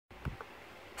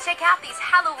Check out these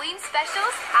Halloween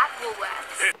specials at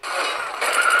Woolworths.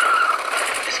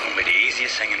 This is gonna be the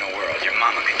easiest thing in the world. Your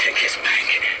mama can take his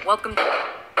bank. Welcome to...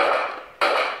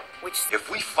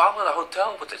 If we follow the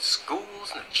hotel with its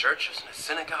schools and the churches and the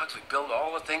synagogues, we build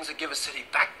all the things that give a city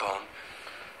backbone,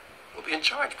 we'll be in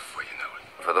charge before you know it.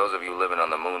 For those of you living on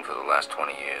the moon for the last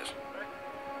 20 years,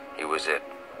 he was it.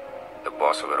 The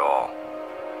boss of it all.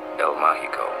 El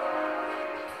Mágico.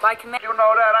 By command... You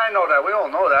know that, I know that, we all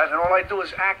know that, and all I do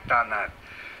is act on that.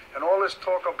 And all this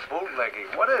talk of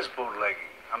bootlegging, what is bootlegging?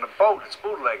 On the boat, it's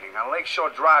bootlegging. On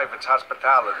Lakeshore Drive, it's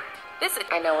hospitality.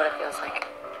 I know what it feels like.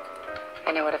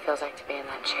 I know what it feels like to be in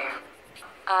that chair.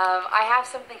 I have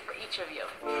something for each of you.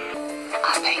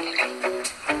 I painted him.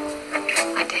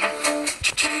 I did.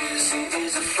 Jesse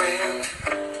is a friend.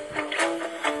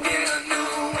 Yeah, I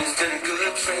know he's been a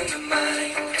good friend of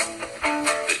mine.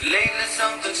 But lately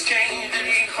something's changed and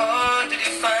he hard to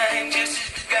define.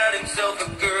 Jesse's got himself a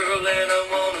girl and I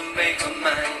wanna make her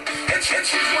mine. And she's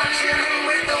watching him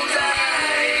with those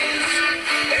eyes.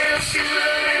 And she's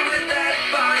loving with that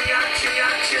body. I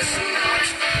just know it.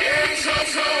 And he's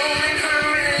holding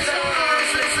her in his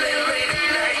arms. Let's late at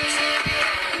night.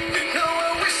 You know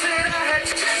I wish that I had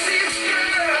Jesse's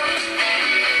girl.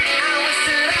 I wish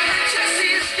that I had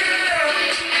Jesse's girl.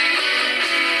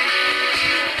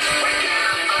 Where can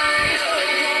I find a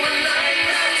woman like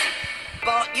that?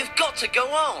 But you've got to go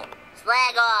on.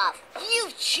 Slag off.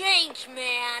 You've changed,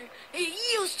 man. It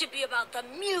used to be about the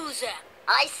music.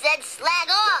 I said slag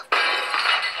off.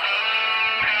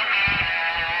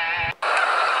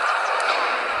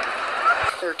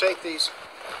 Here, take these.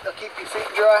 They'll keep your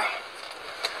feet dry.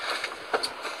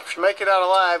 If you make it out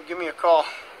alive, give me a call.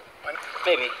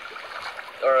 Maybe.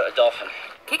 Or a dolphin.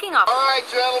 Kicking off... All right,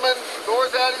 gentlemen.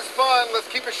 Doors out is fun. Let's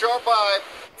keep a sharp eye.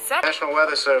 National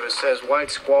Weather Service says white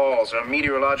squalls are a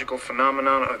meteorological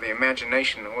phenomenon of the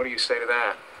imagination. What do you say to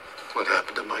that? What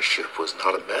happened to my ship was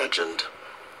not imagined.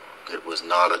 It was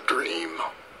not a dream,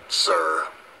 sir.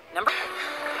 Number...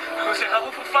 It was a hell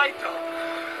of a fight, though.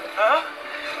 Huh?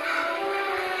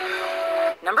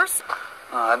 Numbers?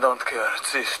 I don't care.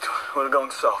 It's east. We're going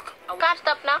south. Can't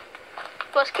stop now.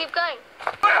 Let's keep going.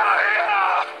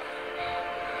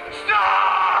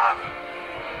 Stop!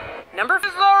 Number... Is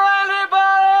there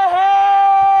anybody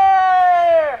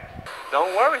here?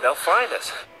 Don't worry, they'll find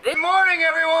us. Good morning,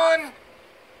 everyone.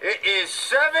 It is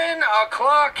 7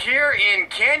 o'clock here in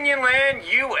Canyonland,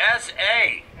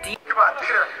 USA. Come on,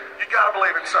 Peter. You gotta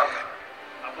believe in something.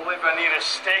 I believe I need a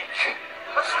steak.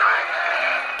 A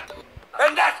steak?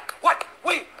 And that's what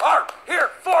we are here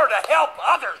for, to help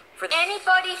others.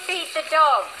 Anybody feed the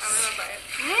dogs?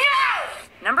 No!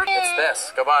 Number... It's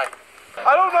this. Goodbye.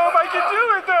 I don't know if I can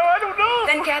do it, though. I don't know.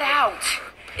 Then get out.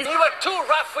 You were too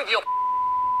rough with your...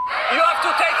 You have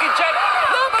to take it, Jack.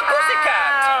 No, but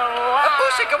pussycat. A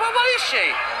pussycat. What is she?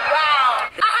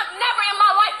 Wow. I have never in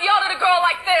my life yelled at a girl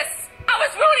like this. I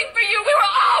was rooting for you. We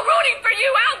were all rooting for you.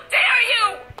 How dare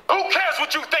you? Who cares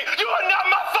what you think? You are not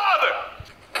my father.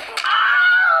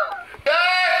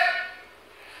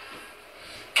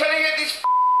 Can I get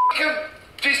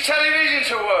this television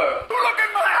to work? Look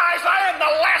in my eyes. I am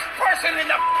the last person in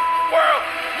the world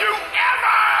you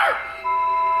ever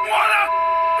wanna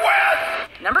with.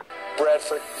 Number...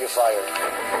 Bradford, you're fired.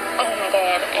 Oh my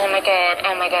god, oh my god,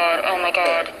 oh my god, oh my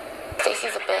god.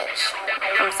 Stacey's a bitch.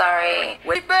 I'm sorry.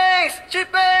 She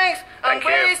bangs! I'm Thank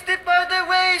you. wasted by the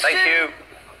wasted. Thank you.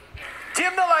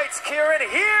 Dim the lights, Kieran.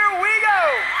 Here we go.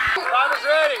 Time is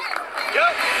ready. Go.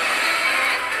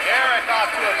 Eric off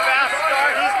to a fast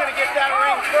start. He's going to get that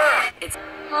ring first. It's...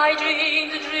 I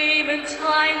dreamed a dream in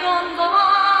time gone by.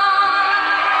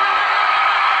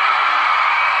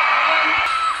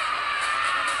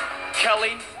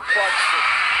 Kelly Clarkson.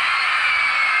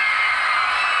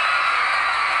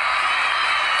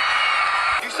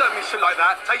 You serve me shit like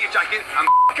that. Take your jacket and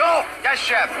Go. Yes,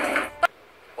 chef.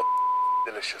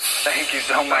 Delicious. Thank you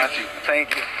so much.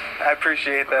 Thank you. I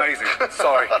appreciate that. Amazing.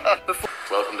 Sorry.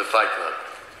 Welcome to Fight Club.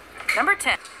 Number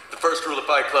 10. The first rule of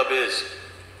Fight Club is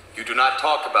you do not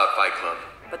talk about Fight Club.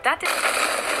 But that didn't...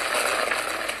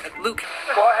 Luke.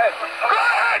 Go ahead. Go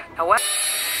ahead. However...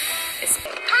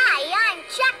 Hi, I'm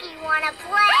Chucky. Wanna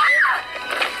play?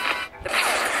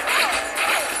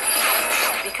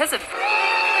 Because of...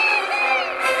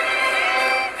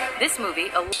 This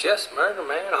movie... just murder,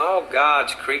 man. All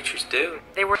God's creatures do.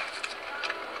 They were...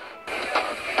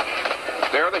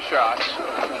 There are the shots.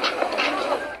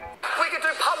 We could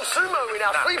do pump sumo in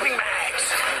our sleeping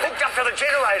bags. Hooked up to the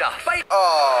generator.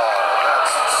 Oh,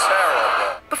 that's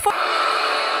terrible. Before...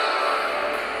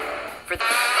 For the...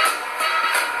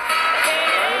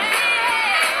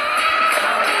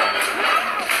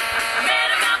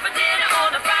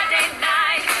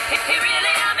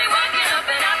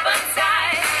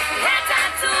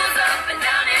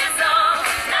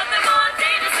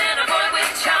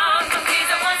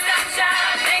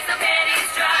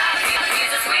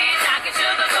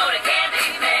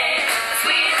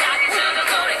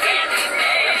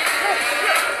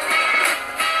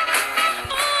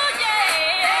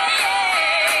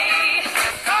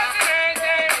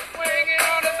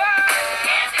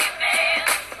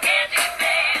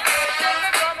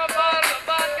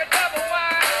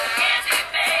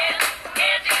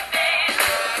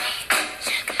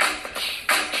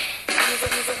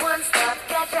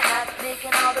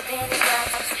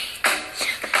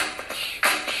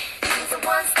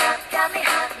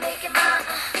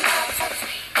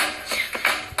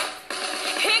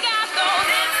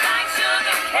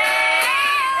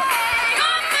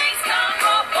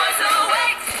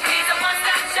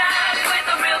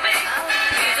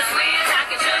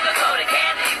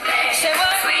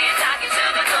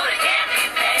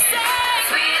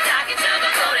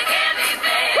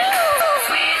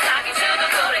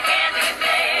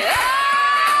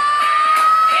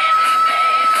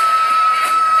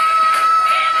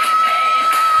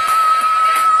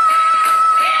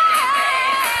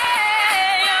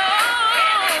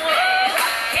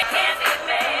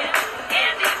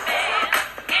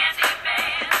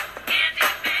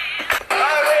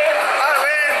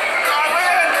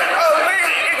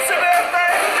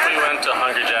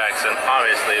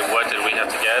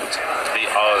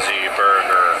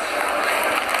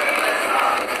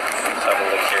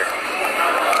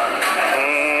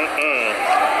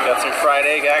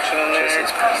 big action in there.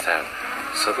 Jesse's passed out.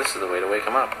 So this is the way to wake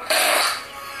him up. That's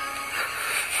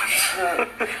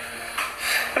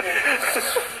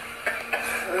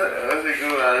a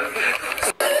good one.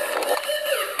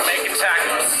 Making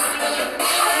tacos.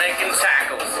 Making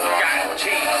tacos. Got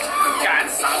cheese. Got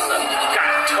salsa.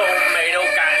 Got tomato.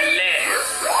 Got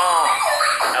lettuce.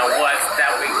 And what's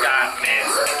that we got, Miss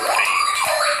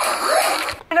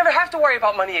Peach? You never have to worry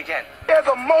about money again. There's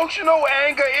emotional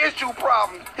anger issue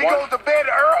problem. He goes to bed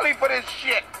early for this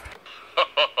shit.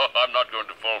 I'm not going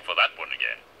to fall for that one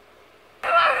again.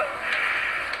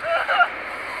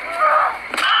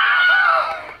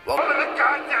 Open the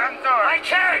goddamn door. I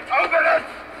can't! Open it.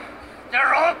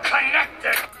 They're all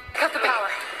connected. Cut the power.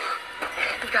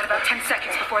 We've got about 10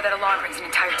 seconds before that alarm brings an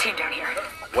entire team down here.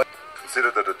 What?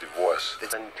 Consider that a divorce.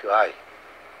 It's too high.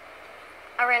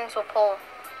 I ran into a pole.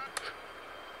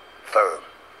 Third.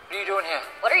 What are you doing here?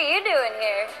 What are you doing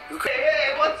here?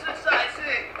 Hey, what's this I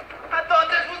see? I thought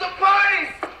this was a party.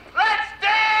 Let's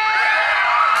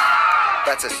dance!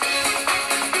 That's it.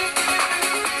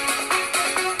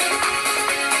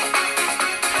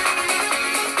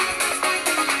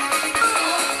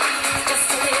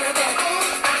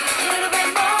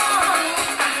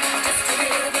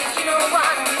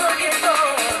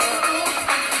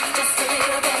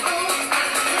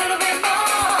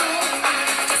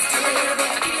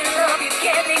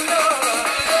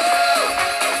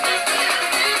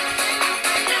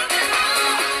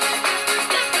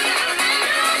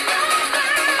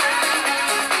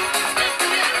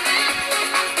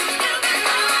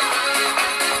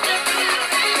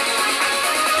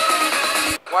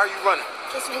 Why are you running?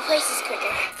 Gets me places quicker.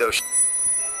 Those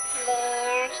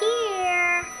They're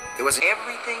here. It was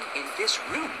Everything in this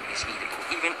room is eatable.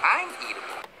 Even I'm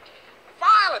eatable.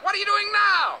 Violet, what are you doing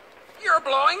now? You're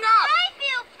blowing up. I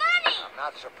feel funny. I'm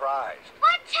not surprised.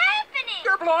 What's happening?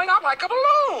 You're blowing up like a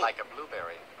balloon. Like a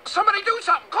blueberry. Somebody do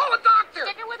something. Call a doctor.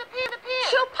 Stick her with a pin.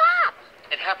 She'll pop.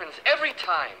 It happens every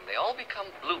time. They all become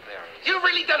blueberries. You've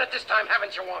really done it this time,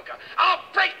 haven't you, Wonka? I'll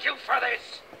break you for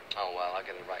this. Oh, well, I'll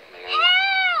get it right in the end.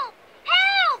 Help!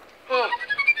 Help! Oh,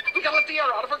 we gotta let the air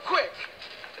out of her quick.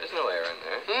 There's no air in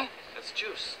there. That's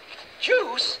juice.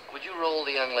 Juice? Would you roll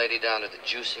the young lady down to the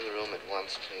juicing room at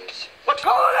once, please? What?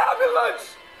 Call an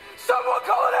ambulance! Someone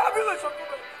call an ambulance!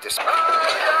 Dis- I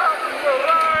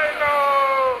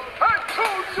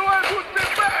told you I would be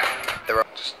back! There are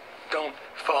Just don't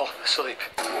fall asleep.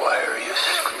 Why are you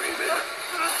screaming?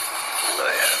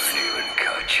 I haven't even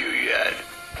caught you yet.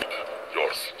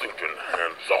 Your stinking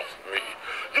hands off me,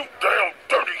 you damn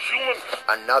dirty human!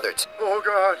 another. Oh,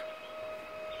 God.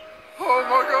 Oh,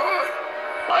 my God.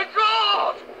 My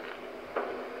God!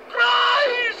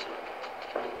 Christ!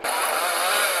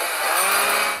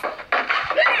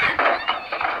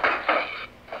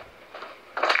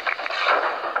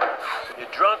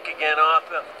 You're drunk again,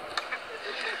 Arthur.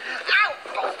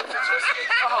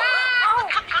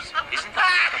 Isn't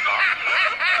that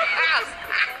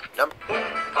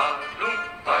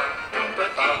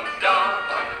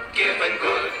Given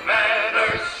good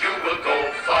manners, you will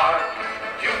go far.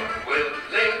 You will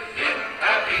live in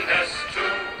happiness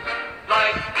too,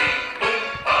 like the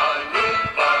Oompa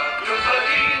Loompa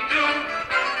Doompa-Dee-Doo.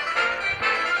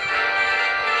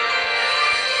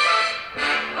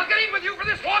 I'll get even with you for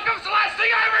this walk. It's the last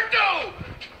thing I ever do.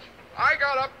 I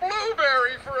got a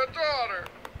blueberry for a daughter.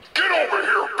 Get over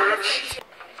here, bitch!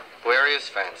 Where is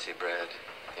fancy bread?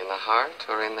 In the heart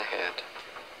or in the head?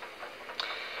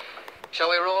 Shall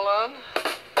we roll on?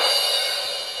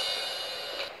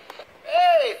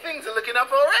 Hey, things are looking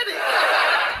up already.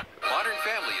 Modern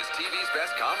Family is TV's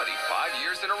best comedy 5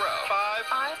 years in a row. Five.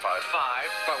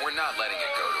 But we're not letting it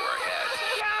go to our heads.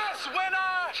 Yes,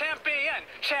 winner! Champion!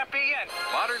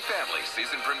 Modern Family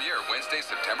season premiere Wednesday,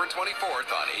 September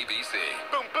 24th on ABC.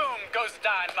 Boom, boom, goes the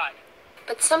dynamite.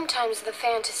 But sometimes the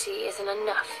fantasy isn't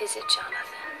enough, is it,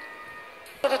 Jonathan?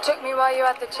 Should have took me while you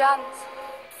had the chance.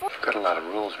 You've got a lot of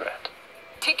rules, Rat.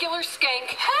 Particular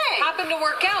skank. Hey! Happened to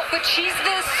work out, but she's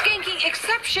the skanky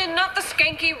exception, not the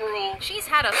skanky rule. She's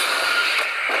had a...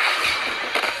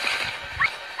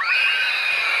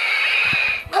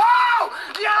 Wow!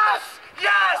 Yes!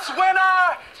 Yes!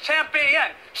 Winner! Champion!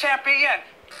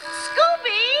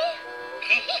 Scooby!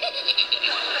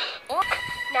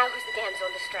 Now who's the damsel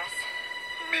in distress?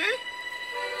 Me?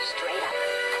 Straight up.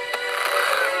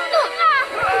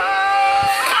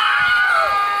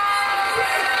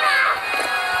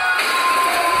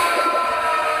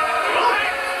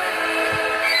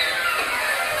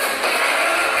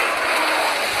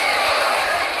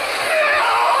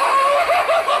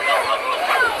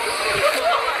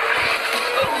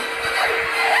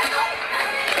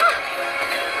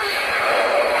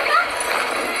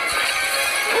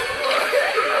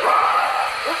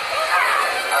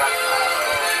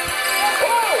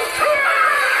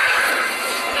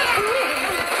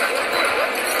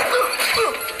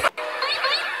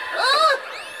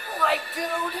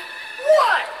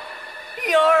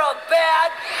 You're a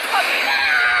bad...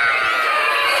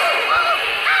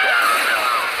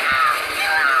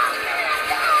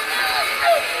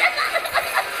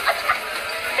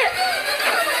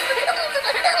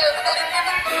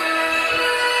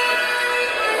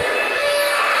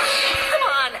 Come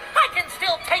on, I can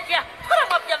still take you. Put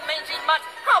him up, you mangy mutt.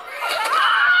 Oh.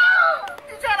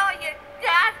 Is that all you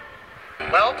got?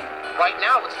 Well, right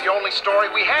now it's the only story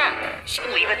we have.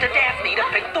 Leave it to Daphne to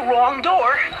pick the wrong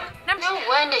door. No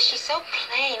wonder she's so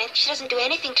plain and she doesn't do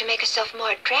anything to make herself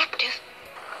more attractive.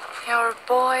 You're a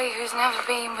boy who's never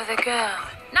been with a girl.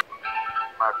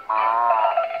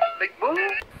 Big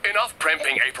move. Enough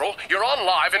primping, April. You're on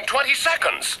live in 20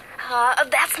 seconds.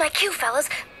 That's my cue, fellas.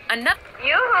 Enough.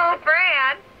 Yoo-hoo,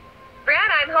 Fran.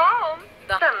 Fran, I'm home.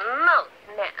 The most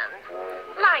man.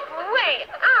 Like, way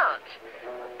out.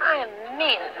 I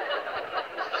mean,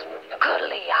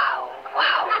 goodly,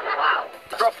 wow.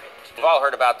 We've all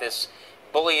heard about this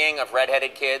bullying of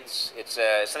redheaded kids. It's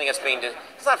something that's being...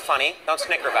 It's not funny. Don't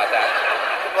snicker about that.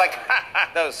 People are like, ha,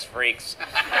 those freaks.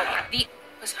 The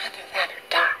was either that or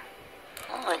die.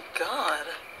 Oh my God.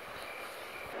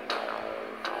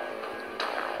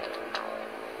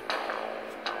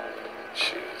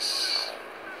 She's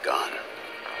gone.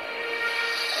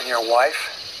 And your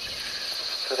wife?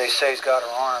 Who they say's got her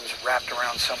arms wrapped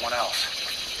around someone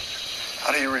else.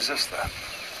 How do you resist that?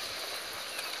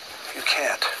 You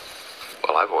can't.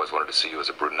 Well, I've always wanted to see you as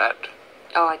a brunette.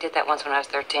 Oh, I did that once when I was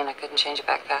 13. I couldn't change it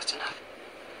back fast enough.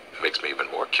 Makes me even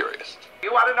more curious.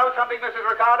 You want to know something, Mrs.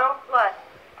 Ricardo? What?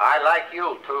 I like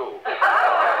you, too.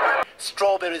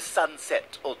 Strawberry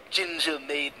Sunset or Ginger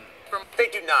Maiden. They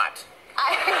do not.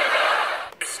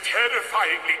 It's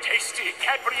terrifyingly tasty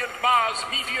Cadbury and Mars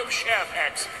medium share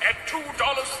packs at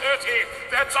 $2.30.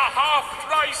 That's a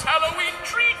half-price Halloween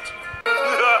treat.